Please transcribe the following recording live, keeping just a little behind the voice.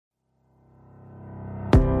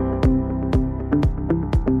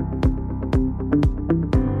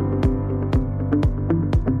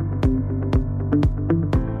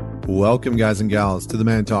Welcome, guys and gals, to the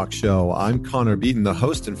Man Talk Show. I'm Connor Beaton, the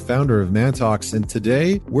host and founder of Man Talks, and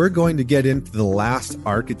today we're going to get into the last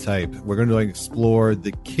archetype. We're going to explore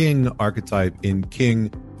the king archetype in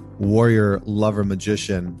King, Warrior, Lover,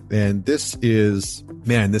 Magician. And this is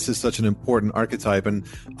such an important archetype, and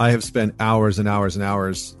I have spent hours and hours and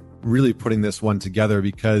hours really putting this one together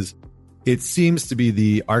because it seems to be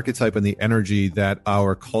the archetype and the energy that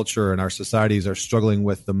our culture and our societies are struggling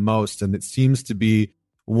with the most, and it seems to be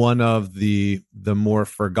one of the more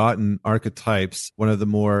forgotten archetypes, one of the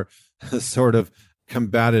more sort of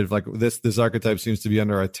combative, like this archetype seems to be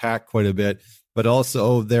under attack quite a bit, but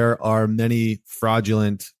also there are many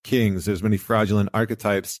fraudulent kings. There's many fraudulent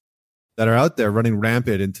archetypes that are out there running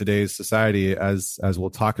rampant in today's society, as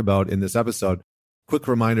we'll talk about in this episode. Quick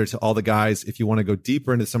reminder to all the guys, if you want to go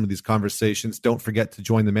deeper into some of these conversations, don't forget to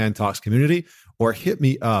join the Man Talks community or hit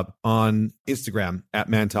me up on Instagram at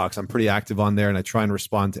Man Talks. I'm pretty active on there and I try and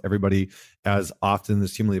respond to everybody as often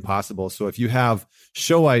as humanly possible. So if you have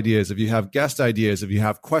show ideas, if you have guest ideas, if you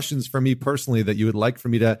have questions for me personally that you would like for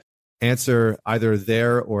me to answer either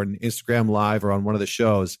there or in Instagram Live or on one of the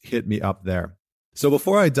shows, hit me up there. So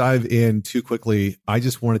before I dive in too quickly, I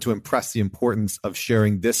just wanted to impress the importance of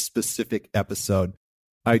sharing this specific episode.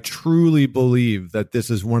 I truly believe that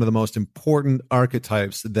this is one of the most important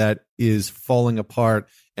archetypes that is falling apart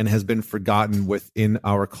and has been forgotten within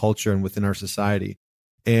our culture and within our society.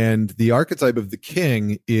 And the archetype of the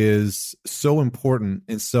king is so important.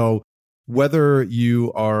 And so whether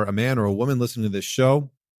you are a man or a woman listening to this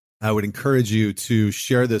show, I would encourage you to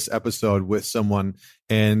share this episode with someone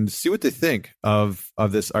and see what they think of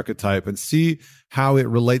this archetype and see how it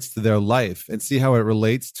relates to their life and see how it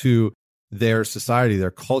relates to their society, their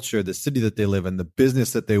culture, the city that they live in, the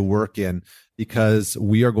business that they work in, because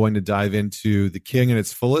we are going to dive into the king in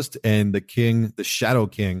its fullest and the king, the shadow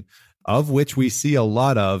king, of which we see a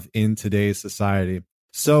lot of in today's society.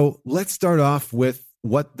 So let's start off with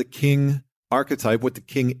what the king archetype, what the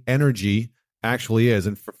king energy actually is.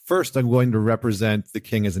 And first, I'm going to represent the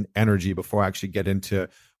king as an energy before I actually get into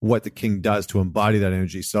what the king does to embody that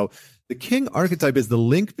energy. So the king archetype is the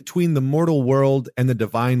link between the mortal world and the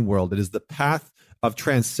divine world. It is the path of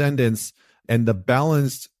transcendence and the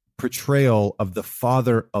balanced portrayal of the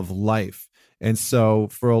father of life. And so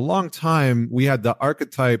for a long time, we had the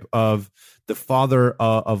archetype of the father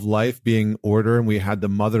of life being order, and we had the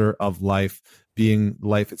mother of life being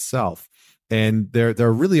life itself. And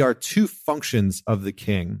there really are two functions of the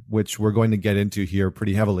king, which we're going to get into here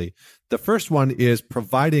pretty heavily. The first one is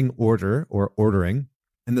providing order or ordering.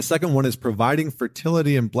 And the second one is providing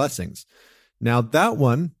fertility and blessings. Now, that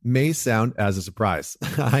one may sound as a surprise.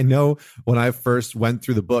 I know when I first went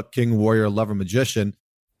through the book, King, Warrior, Lover, Magician,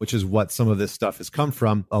 which is what some of this stuff has come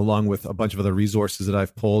from, along with a bunch of other resources that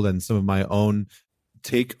I've pulled and some of my own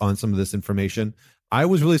take on some of this information, I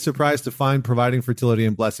was really surprised to find providing fertility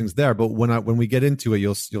and blessings there. But when we get into it,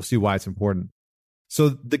 you'll see why it's important. So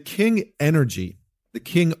the king energy, the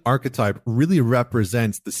king archetype really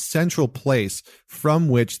represents the central place from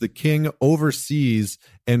which the king oversees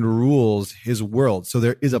and rules his world. So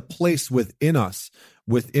there is a place within us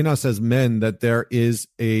as men, that there is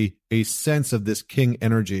a sense of this king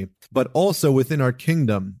energy. But also within our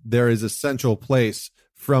kingdom, there is a central place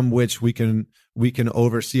from which we can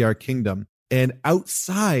oversee our kingdom. And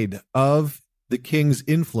outside of the king's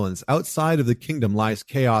influence, outside of the kingdom, lies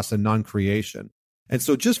chaos and non-creation. And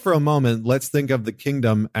so just for a moment, let's think of the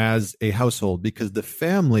kingdom as a household, because the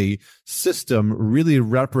family system really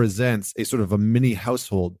represents a sort of a mini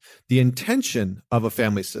household. The intention of a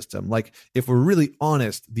family system, like if we're really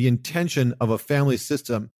honest, the intention of a family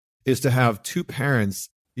system is to have two parents,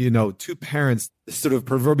 sort of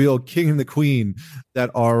proverbial king and the queen that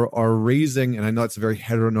are raising, and I know it's a very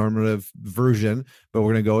heteronormative version, but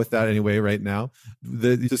we're going to go with that anyway right now.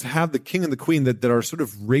 Just have the king and the queen that are sort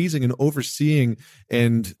of raising and overseeing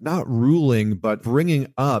and not ruling, but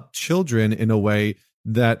bringing up children in a way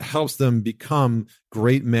that helps them become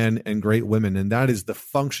great men and great women. And that is the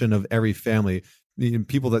function of every family.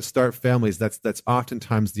 People that start families, that's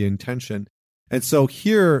oftentimes the intention. And so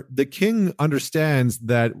here, the king understands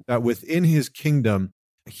that within his kingdom,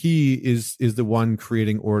 he is the one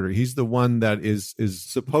creating order. He's the one that is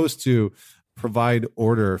supposed to provide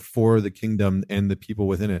order for the kingdom and the people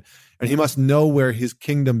within it. And he must know where his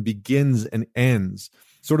kingdom begins and ends,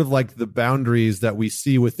 sort of like the boundaries that we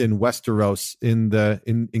see within Westeros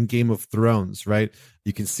in Game of Thrones, right?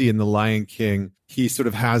 You can see in The Lion King, he sort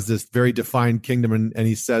of has this very defined kingdom, and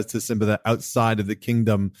he says to Simba that outside of the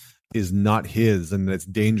kingdom is not his, and it's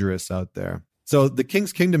dangerous out there. So the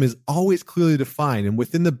king's kingdom is always clearly defined, and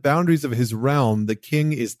within the boundaries of his realm, the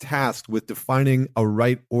king is tasked with defining a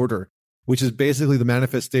right order, which is basically the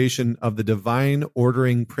manifestation of the divine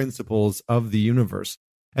ordering principles of the universe.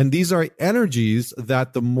 And these are energies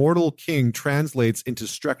that the mortal king translates into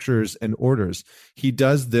structures and orders. He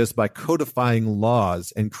does this by codifying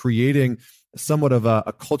laws and creating somewhat of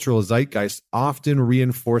a cultural zeitgeist, often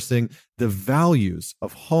reinforcing the values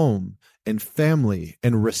of home and family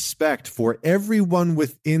and respect for everyone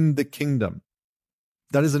within the kingdom.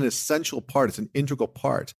 That is an essential part. It's an integral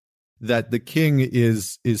part, that the king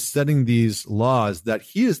is setting these laws that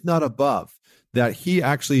he is not above, that he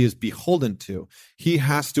actually is beholden to. He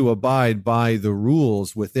has to abide by the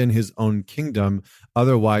rules within his own kingdom.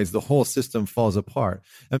 Otherwise, the whole system falls apart.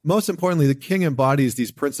 And most importantly, the king embodies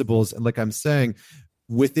these principles, and like I'm saying,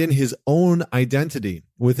 within his own identity,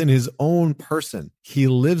 within his own person. He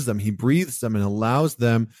lives them, he breathes them, and allows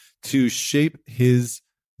them to shape his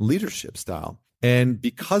leadership style. And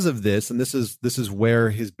because of this, and this is where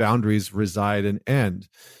his boundaries reside and end.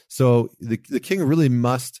 So the king really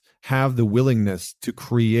must have the willingness to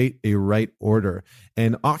create a right order.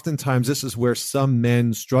 And oftentimes this is where some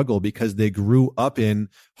men struggle, because they grew up in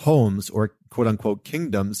homes or quote unquote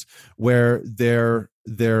kingdoms where their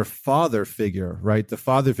father figure, right? The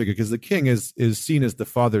father figure, because the king is seen as the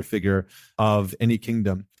father figure of any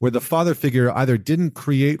kingdom, where the father figure either didn't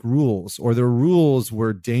create rules, or the rules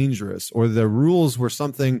were dangerous, or the rules were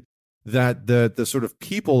something that the sort of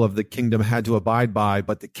people of the kingdom had to abide by,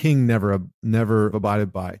 but the king never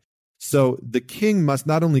abided by. So the king must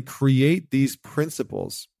not only create these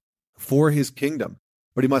principles for his kingdom,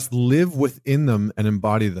 but he must live within them and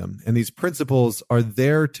embody them. And these principles are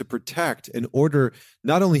there to protect and order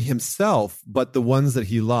not only himself, but the ones that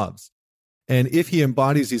he loves. And if he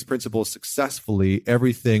embodies these principles successfully,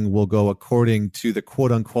 everything will go according to the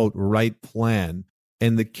quote unquote right plan,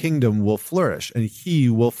 and the kingdom will flourish, and he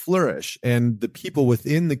will flourish, and the people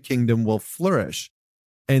within the kingdom will flourish.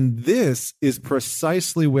 And this is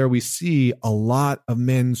precisely where we see a lot of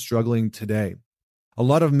men struggling today. A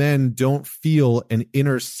lot of men don't feel an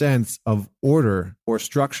inner sense of order or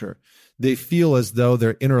structure. They feel as though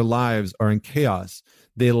their inner lives are in chaos.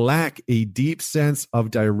 They lack a deep sense of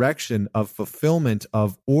direction, of fulfillment,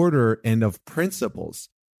 of order, and of principles.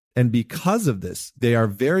 And because of this, they are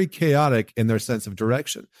very chaotic in their sense of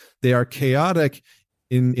direction. They are chaotic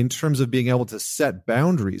in terms of being able to set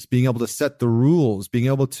boundaries, being able to set the rules, being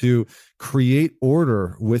able to create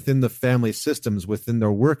order within the family systems, within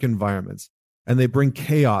their work environments. And they bring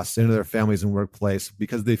chaos into their families and workplace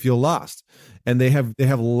because they feel lost. And they have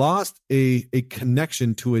lost a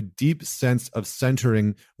connection to a deep sense of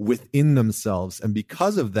centering within themselves. And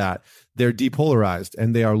because of that, they're depolarized,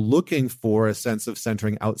 and they are looking for a sense of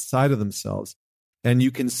centering outside of themselves. And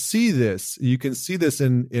you can see this. You can see this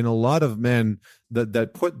in a lot of men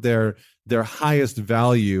that put their highest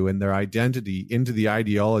value and their identity into the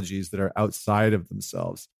ideologies that are outside of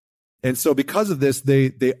themselves. And so because of this,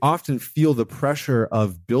 they often feel the pressure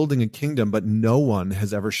of building a kingdom, but no one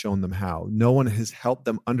has ever shown them how. No one has helped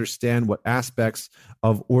them understand what aspects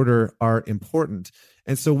of order are important.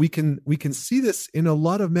 And so we can see this in a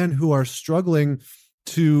lot of men who are struggling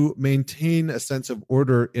to maintain a sense of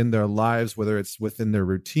order in their lives, whether it's within their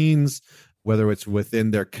routines, whether it's within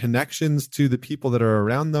their connections to the people that are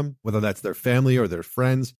around them, whether that's their family or their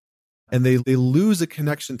friends. And they lose a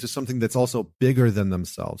connection to something that's also bigger than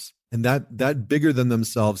themselves. And that bigger than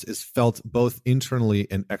themselves is felt both internally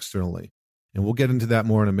and externally. And we'll get into that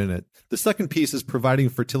more in a minute. The second piece is providing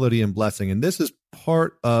fertility and blessing. And this is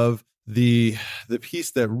part of the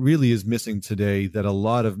piece that really is missing today that a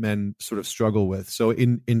lot of men sort of struggle with. So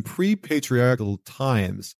in pre-patriarchal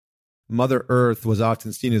times, Mother Earth was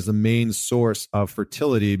often seen as the main source of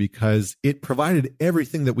fertility because it provided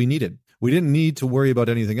everything that we needed. We didn't need to worry about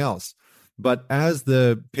anything else. But as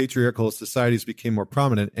the patriarchal societies became more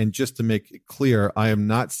prominent, and just to make it clear, I am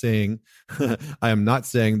not saying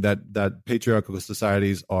that patriarchal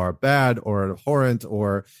societies are bad or abhorrent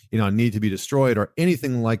or need to be destroyed or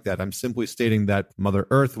anything like that. I'm simply stating that Mother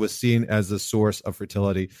Earth was seen as the source of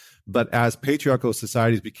fertility. But as patriarchal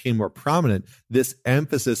societies became more prominent, this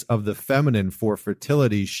emphasis of the feminine for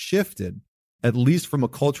fertility shifted, at least from a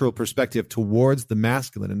cultural perspective, towards the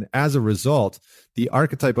masculine. And as a result, the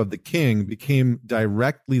archetype of the king became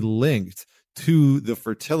directly linked to the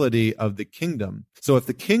fertility of the kingdom. So if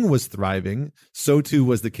the king was thriving, so too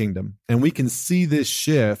was the kingdom. And we can see this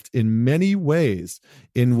shift in many ways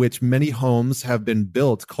in which many homes have been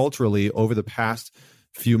built culturally over the past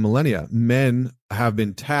few millennia. Men have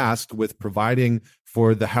been tasked with providing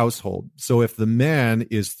for the household. So if the man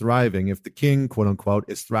is thriving, if the king, quote unquote,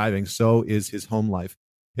 is thriving, so is his home life.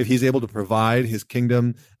 If he's able to provide, his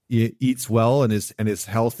kingdom eats well and is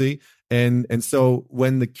healthy. And so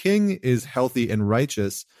when the king is healthy and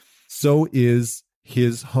righteous, so is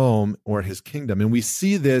his home or his kingdom. And we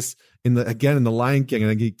see this in the Lion King,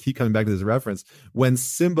 and I keep coming back to this reference, when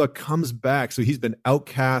Simba comes back. So he's been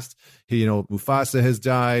outcast. Mufasa has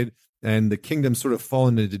died, and the kingdom sort of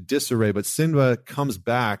fallen into disarray. But Simba comes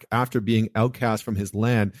back after being outcast from his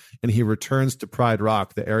land, and he returns to Pride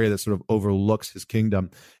Rock, the area that sort of overlooks his kingdom.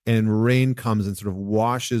 And rain comes and sort of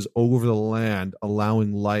washes over the land,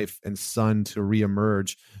 allowing life and sun to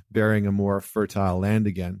reemerge, bearing a more fertile land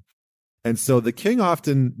again. And so the king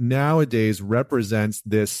often nowadays represents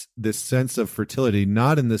this sense of fertility,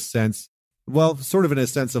 not in the sense, well, sort of in a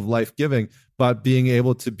sense of life-giving, but being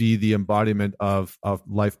able to be the embodiment of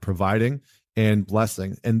life providing and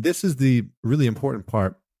blessing. And this is the really important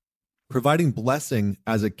part. Providing blessing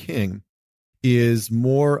as a king is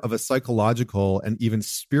more of a psychological and even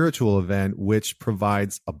spiritual event, which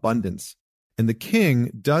provides abundance. And the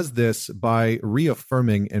king does this by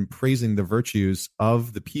reaffirming and praising the virtues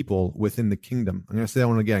of the people within the kingdom. I'm going to say that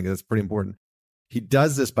one again because that's pretty important. He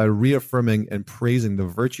does this by reaffirming and praising the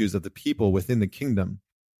virtues of the people within the kingdom.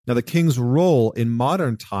 Now, the king's role in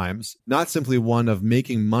modern times, not simply one of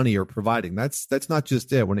making money or providing. That's not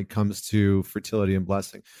just it when it comes to fertility and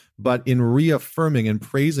blessing, but in reaffirming and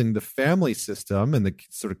praising the family system and the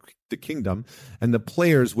sort of the kingdom and the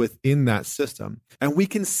players within that system. And we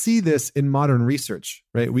can see this in modern research,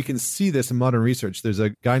 right? We can see this in modern research. There's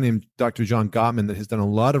a guy named Dr. John Gottman that has done a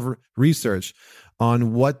lot of research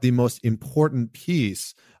on what the most important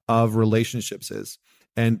piece of relationships is.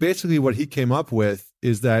 And basically what he came up with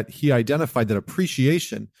is that he identified that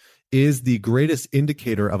appreciation is the greatest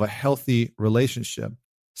indicator of a healthy relationship.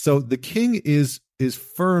 So the king is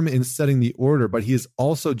firm in setting the order, but he is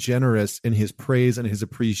also generous in his praise and his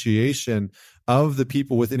appreciation of the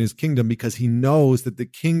people within his kingdom, because he knows that the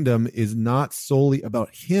kingdom is not solely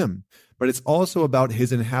about him, but it's also about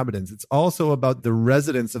his inhabitants. It's also about the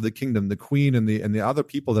residents of the kingdom, the queen and the other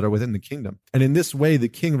people that are within the kingdom. And in this way, the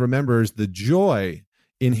king remembers the joy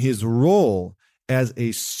in his role as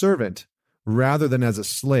a servant rather than as a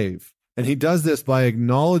slave. And he does this by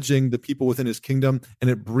acknowledging the people within his kingdom, and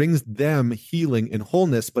it brings them healing and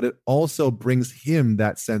wholeness, but it also brings him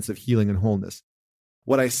that sense of healing and wholeness.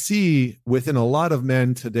 What I see within a lot of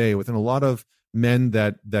men today, within a lot of men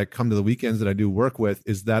that come to the weekends that I do work with,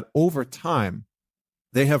 is that over time,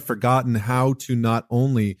 they have forgotten how to not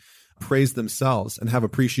only praise themselves and have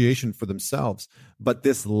appreciation for themselves, but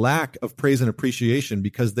this lack of praise and appreciation,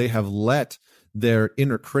 because they have let their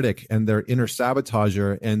inner critic and their inner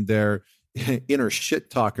sabotager and their inner shit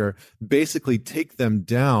talker basically take them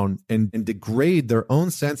down and degrade their own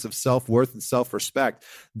sense of self-worth and self-respect,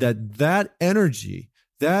 that energy,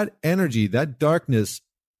 that darkness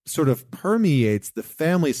sort of permeates the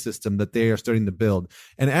family system that they are starting to build.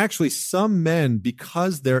 And actually, some men,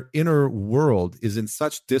 because their inner world is in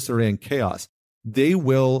such disarray and chaos, they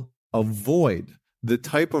will avoid the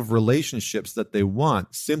type of relationships that they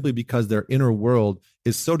want simply because their inner world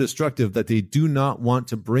is so destructive that they do not want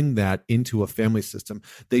to bring that into a family system.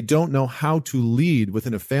 They don't know how to lead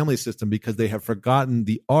within a family system because they have forgotten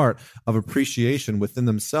the art of appreciation within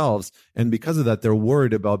themselves. And because of that, they're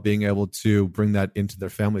worried about being able to bring that into their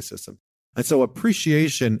family system. And so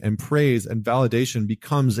appreciation and praise and validation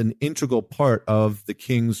becomes an integral part of the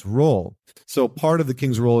king's role. So part of the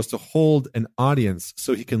king's role is to hold an audience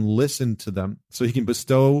so he can listen to them, so he can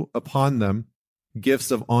bestow upon them gifts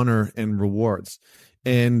of honor and rewards.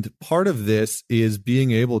 And part of this is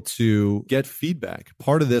being able to get feedback.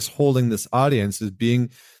 Part of this holding this audience is being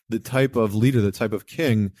the type of leader, the type of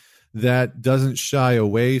king that doesn't shy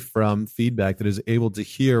away from feedback, that is able to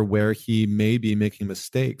hear where he may be making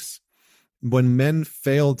mistakes. When men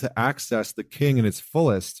fail to access the king in its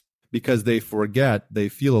fullest because they forget, they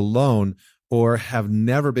feel alone, or have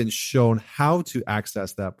never been shown how to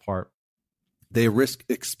access that part, they risk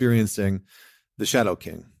experiencing the shadow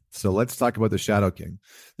king. So let's talk about the shadow king.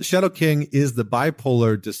 The shadow king is the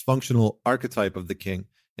bipolar dysfunctional archetype of the king,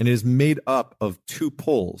 and it is made up of two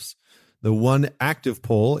poles. The one active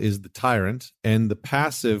pole is the tyrant, and the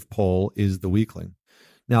passive pole is the weakling.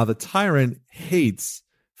 Now, the tyrant hates,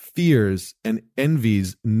 fears, and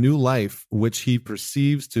envies new life, which he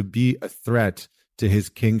perceives to be a threat to his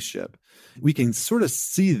kingship. We can sort of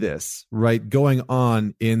see this, right, going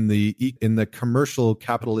on in the commercial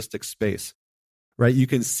capitalistic space, right? You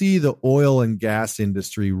can see the oil and gas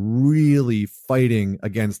industry really fighting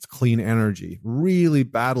against clean energy, really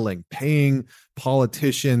battling, paying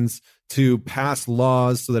politicians to pass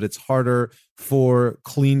laws so that it's harder for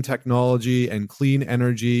clean technology and clean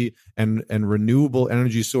energy and renewable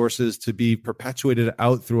energy sources to be perpetuated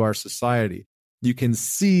out through our society. You can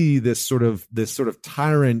see this sort of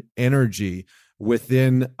tyrant energy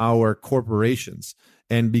within our corporations.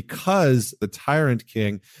 And because the tyrant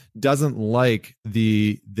king doesn't like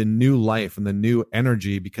the new life and the new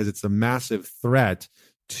energy, because it's a massive threat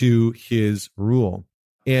to his rule.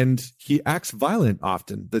 And he acts violent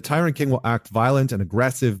often. The tyrant king will act violent and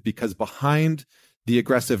aggressive because behind the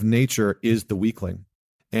aggressive nature is the weakling.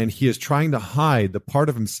 And he is trying to hide the part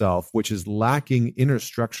of himself which is lacking inner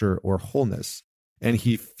structure or wholeness. And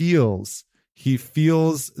he feels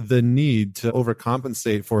the need to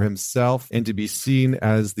overcompensate for himself and to be seen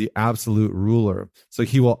as the absolute ruler. So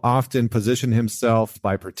he will often position himself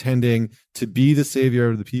by pretending to be the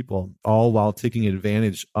savior of the people, all while taking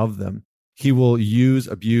advantage of them. He will use,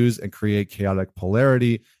 abuse, and create chaotic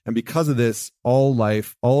polarity. And because of this, all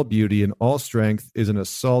life, all beauty, and all strength is an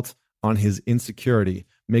assault on his insecurity,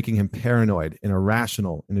 making him paranoid and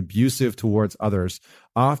irrational and abusive towards others,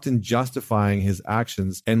 often justifying his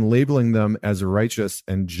actions and labeling them as righteous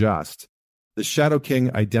and just. The Shadow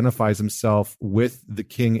King identifies himself with the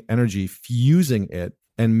king energy, fusing it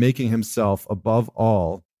and making himself above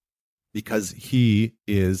all because he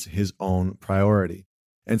is his own priority.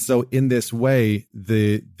 And so in this way,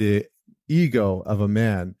 the ego of a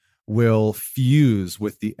man will fuse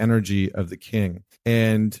with the energy of the king.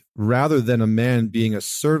 And rather than a man being a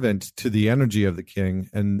servant to the energy of the king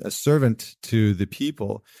and a servant to the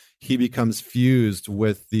people, he becomes fused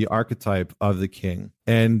with the archetype of the king.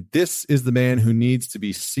 And this is the man who needs to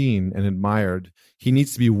be seen and admired. He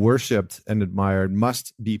needs to be worshipped and admired,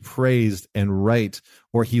 must be praised and right,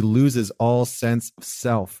 or he loses all sense of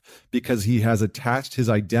self because he has attached his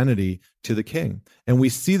identity to the king. And we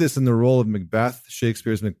see this in the role of Macbeth,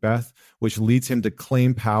 Shakespeare's Macbeth, which leads him to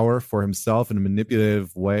claim power for himself in a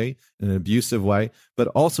manipulative way, in an abusive way, but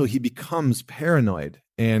also he becomes paranoid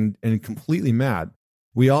and completely mad.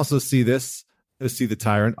 We also see the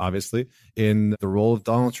tyrant, obviously, in the role of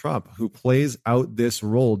Donald Trump, who plays out this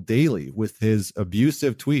role daily with his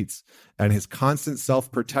abusive tweets and his constant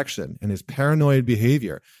self-protection and his paranoid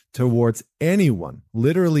behavior towards anyone,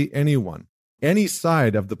 literally anyone, any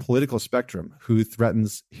side of the political spectrum who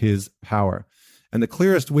threatens his power. And the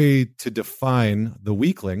clearest way to define the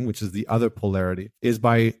weakling, which is the other polarity, is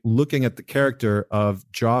by looking at the character of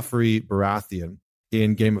Joffrey Baratheon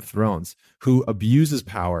in Game of Thrones, who abuses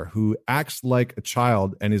power, who acts like a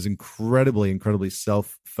child and is incredibly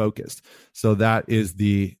self-focused. So that is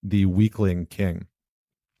the weakling king.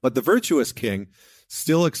 But the virtuous king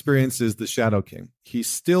still experiences the Shadow King. He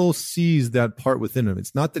still sees that part within him.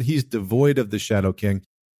 It's not that he's devoid of the Shadow King.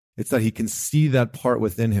 It's that he can see that part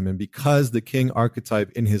within him. And because the king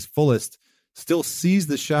archetype in his fullest still sees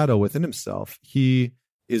the shadow within himself, he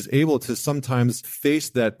is able to sometimes face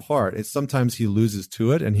that part. And sometimes he loses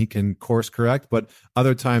to it and he can course correct, but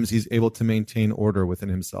other times he's able to maintain order within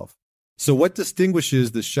himself. So what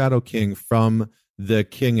distinguishes the Shadow King from the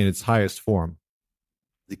king in its highest form?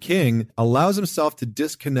 The king allows himself to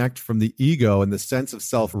disconnect from the ego and the sense of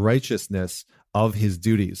self-righteousness of his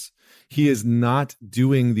duties. He is not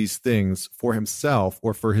doing these things for himself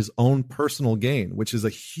or for his own personal gain, which is a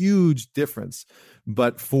huge difference,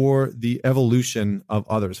 but for the evolution of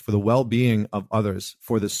others, for the well-being of others,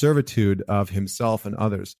 for the servitude of himself and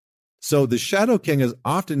others. So the Shadow King is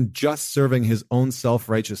often just serving his own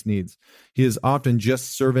self-righteous needs. He is often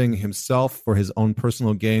just serving himself for his own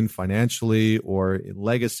personal gain financially or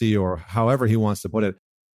legacy or however he wants to put it.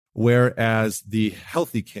 Whereas the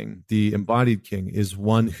healthy king, the embodied king, is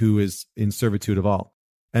one who is in servitude of all.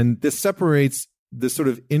 And this separates this sort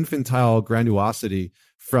of infantile grandiosity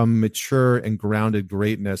from mature and grounded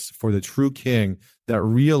greatness for the true king that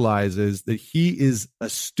realizes that he is a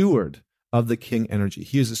steward of the king energy.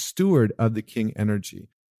 He is a steward of the king energy,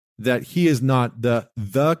 that he is not the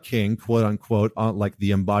king, quote unquote, like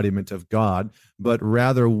the embodiment of God, but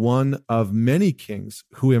rather one of many kings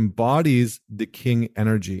who embodies the king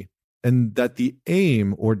energy. And that the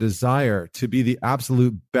aim or desire to be the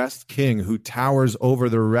absolute best king who towers over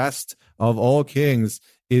the rest of all kings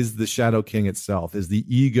is the Shadow King itself, is the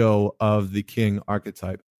ego of the king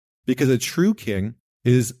archetype. Because a true king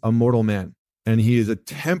is a mortal man, and he is a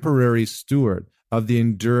temporary steward of the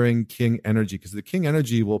enduring king energy, because the king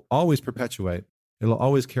energy will always perpetuate. It'll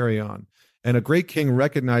always carry on. And a great king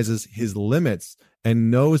recognizes his limits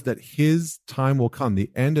and knows that his time will come.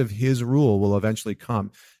 The end of his rule will eventually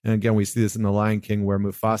come. And again, we see this in The Lion King, where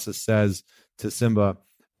Mufasa says to Simba,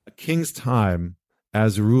 a king's time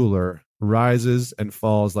as ruler rises and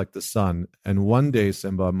falls like the sun. And one day,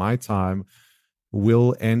 Simba, my time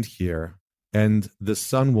will end here, and the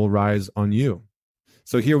sun will rise on you.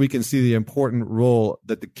 So here we can see the important role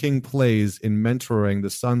that the king plays in mentoring the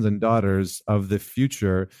sons and daughters of the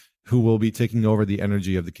future who will be taking over the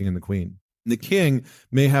energy of the king and the queen. The king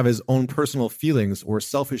may have his own personal feelings or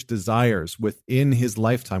selfish desires within his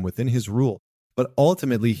lifetime, within his rule, but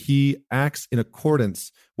ultimately he acts in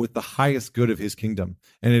accordance with the highest good of his kingdom.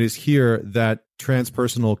 And it is here that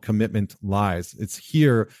transpersonal commitment lies. It's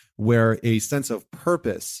here where a sense of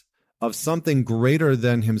purpose, of something greater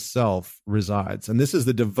than himself, resides. And this is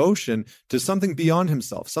the devotion to something beyond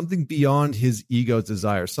himself, something beyond his ego's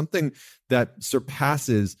desire, something that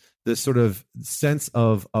surpasses this sort of sense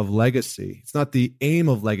of legacy. It's not the aim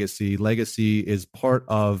of legacy. Legacy is part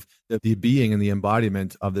of the being and the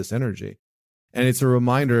embodiment of this energy. And it's a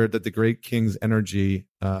reminder that the great king's energy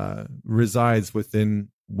resides within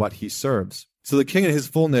what he serves. So the king in his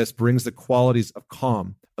fullness brings the qualities of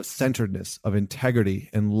calm, of centeredness, of integrity,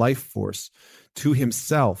 and life force to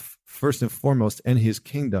himself, first and foremost, and his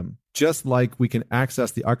kingdom, just like we can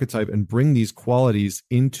access the archetype and bring these qualities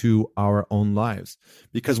into our own lives.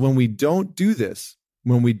 Because when we don't do this,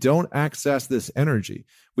 when we don't access this energy,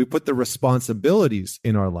 we put the responsibilities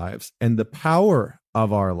in our lives and the power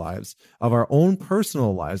of our lives, of our own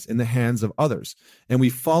personal lives, in the hands of others, and we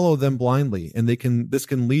follow them blindly, and this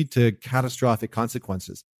can lead to catastrophic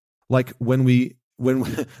consequences. Like when we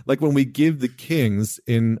give the kings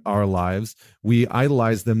in our lives, we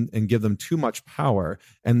idolize them and give them too much power,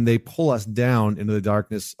 and they pull us down into the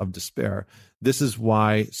darkness of despair. This is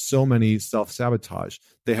why so many self-sabotage.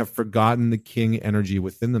 They have forgotten the king energy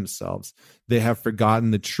within themselves. They have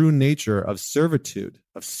forgotten the true nature of servitude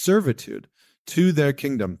to their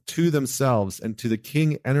kingdom, to themselves, and to the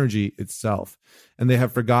king energy itself. And they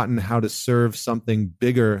have forgotten how to serve something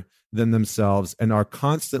bigger than themselves, and are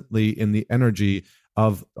constantly in the energy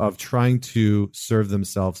of trying to serve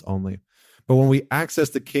themselves only. But when we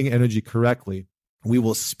access the king energy correctly, we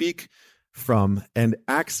will speak from and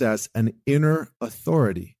access an inner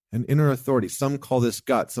authority. Some call this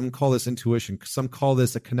gut, some call this intuition, some call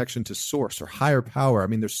this a connection to source or higher power. I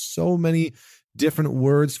mean, there's so many different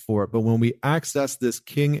words for it, but when we access this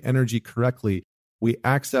king energy correctly, we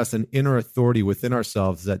access an inner authority within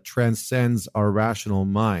ourselves that transcends our rational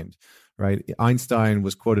mind, right? Einstein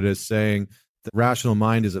was quoted as saying, the rational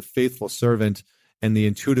mind is a faithful servant and the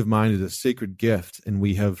intuitive mind is a sacred gift. And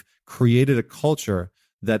we have created a culture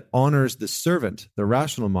that honors the servant, the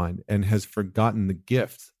rational mind, and has forgotten the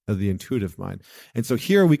gift of the intuitive mind. And so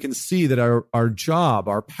here we can see that our job,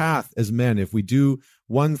 our path as men, if we do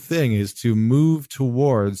one thing, is to move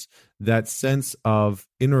towards that sense of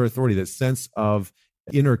inner authority, that sense of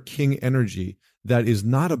inner king energy that is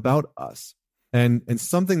not about us, and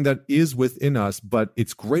something that is within us, but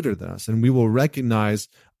it's greater than us. And we will recognize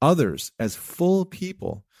others as full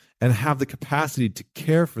people and have the capacity to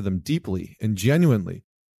care for them deeply and genuinely.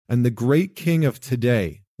 And the great king of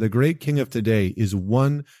today is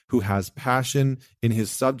one who has passion in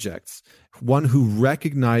his subjects, one who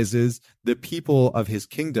recognizes the people of his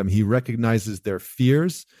kingdom. He recognizes their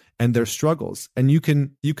fears and their struggles. And you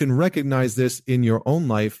can recognize this in your own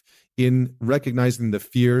life, in recognizing the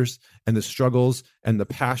fears and the struggles and the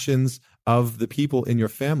passions of the people in your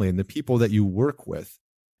family and the people that you work with.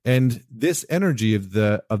 And this energy of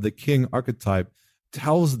the king archetype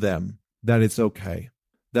tells them that it's okay,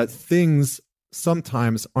 that things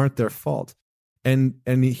sometimes aren't their fault. And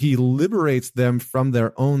he liberates them from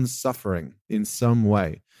their own suffering in some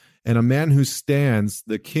way. And a man who stands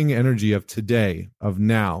the king energy of today, of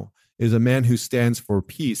now, is a man who stands for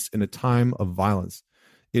peace in a time of violence.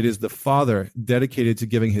 It is the father dedicated to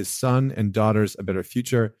giving his son and daughters a better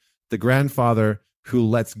future, the grandfather who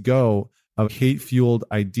lets go of hate-fueled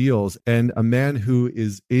ideals, and a man who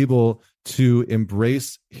is able to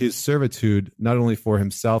embrace his servitude, not only for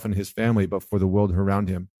himself and his family, but for the world around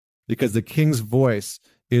him. Because the king's voice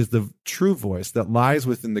is the true voice that lies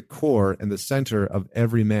within the core and the center of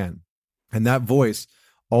every man. And that voice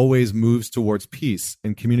always moves towards peace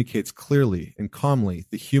and communicates clearly and calmly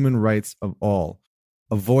the human rights of all.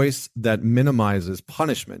 A voice that minimizes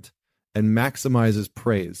punishment and maximizes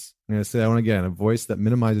praise. I'm going to say that one again. A voice that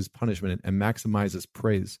minimizes punishment and maximizes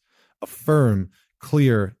praise. A firm,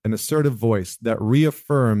 clear, and assertive voice that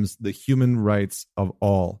reaffirms the human rights of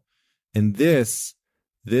all. And this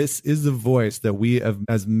is the voice that we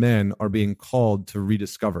as men are being called to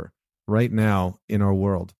rediscover right now in our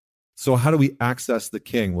world. So how do we access the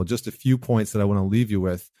king? Well, just a few points that I want to leave you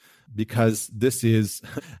with, because this is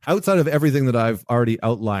outside of everything that I've already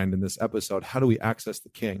outlined in this episode. How do we access the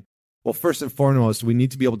king? Well, first and foremost, we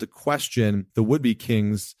need to be able to question the would-be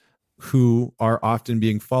kings who are often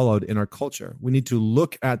being followed in our culture. We need to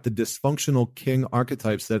look at the dysfunctional king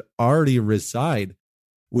archetypes that already reside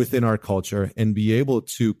within our culture and be able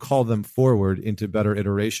to call them forward into better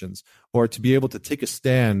iterations, or to be able to take a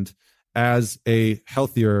stand as a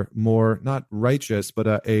healthier, more not righteous,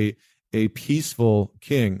 but a peaceful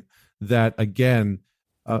king that, again,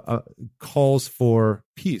 calls for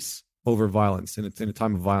peace over violence in a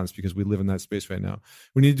time of violence, because we live in that space right now.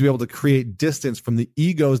 We need to be able to create distance from the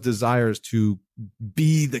ego's desires to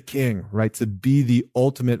be the king, right? To be the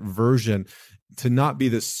ultimate version, to not be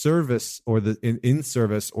the service or the in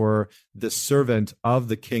service or the servant of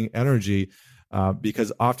the king energy,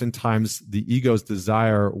 because oftentimes the ego's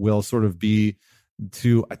desire will sort of be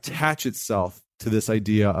to attach itself to this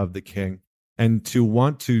idea of the king and to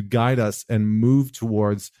want to guide us and move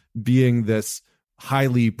towards being this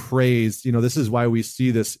highly praised. This is why we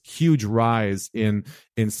see this huge rise in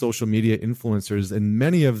social media influencers, and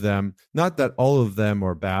many of them, not that all of them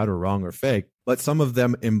are bad or wrong or fake, but some of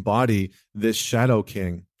them embody this shadow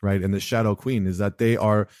king, right? And the shadow queen is that they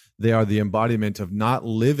are the embodiment of not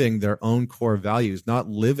living their own core values, not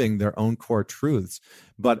living their own core truths,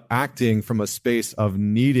 but acting from a space of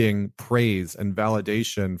needing praise and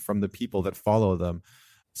validation from the people that follow them.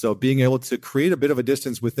 So being able to create a bit of a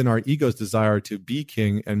distance within our ego's desire to be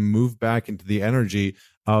king and move back into the energy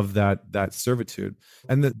of that servitude.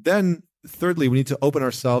 And then thirdly, we need to open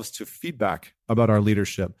ourselves to feedback about our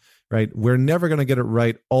leadership, right? We're never going to get it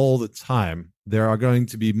right all the time. There are going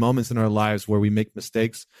to be moments in our lives where we make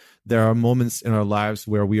mistakes. There are moments in our lives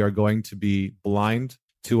where we are going to be blind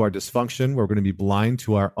to our dysfunction. We're going to be blind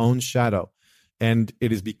to our own shadow. And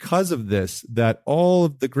it is because of this that all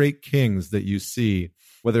of the great kings that you see,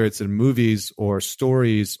 whether it's in movies or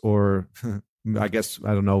stories or I guess,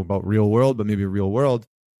 I don't know about real world, but maybe real world,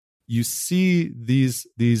 you see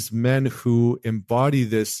these men who embody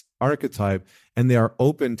this archetype, and they are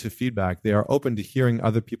open to feedback. They are open to hearing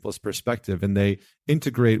other people's perspective, and they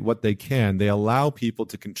integrate what they can. They allow people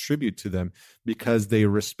to contribute to them because they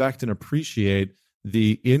respect and appreciate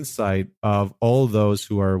the insight of all those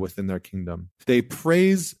who are within their kingdom. They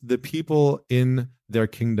praise the people in their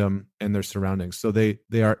kingdom and their surroundings. So they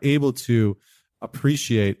are able to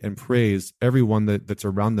appreciate and praise everyone that's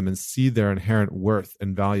around them and see their inherent worth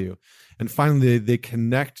and value. And finally, they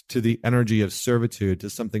connect to the energy of servitude, to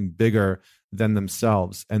something bigger than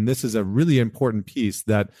themselves. And this is a really important piece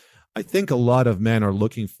that I think a lot of men are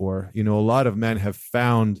looking for. A lot of men have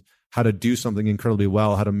found how to do something incredibly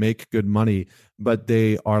well, how to make good money, but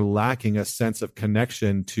they are lacking a sense of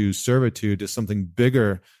connection to servitude, to something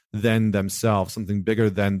bigger than themselves, something bigger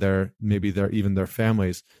than even their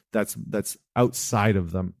families that's outside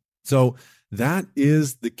of them. So that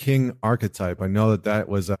is the king archetype. I know that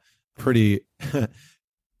was a pretty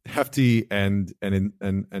hefty and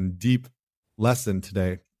deep lesson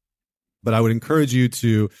today, but I would encourage you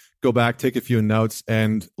to go back, take a few notes,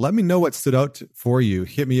 and let me know what stood out for you.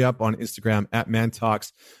 Hit me up on Instagram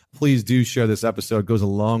 @ManTalks. Please do share this episode. It goes a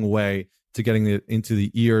long way to getting it into the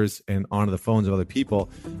ears and onto the phones of other people.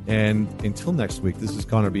 And until next week, this is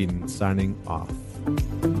Connor Beaton signing off.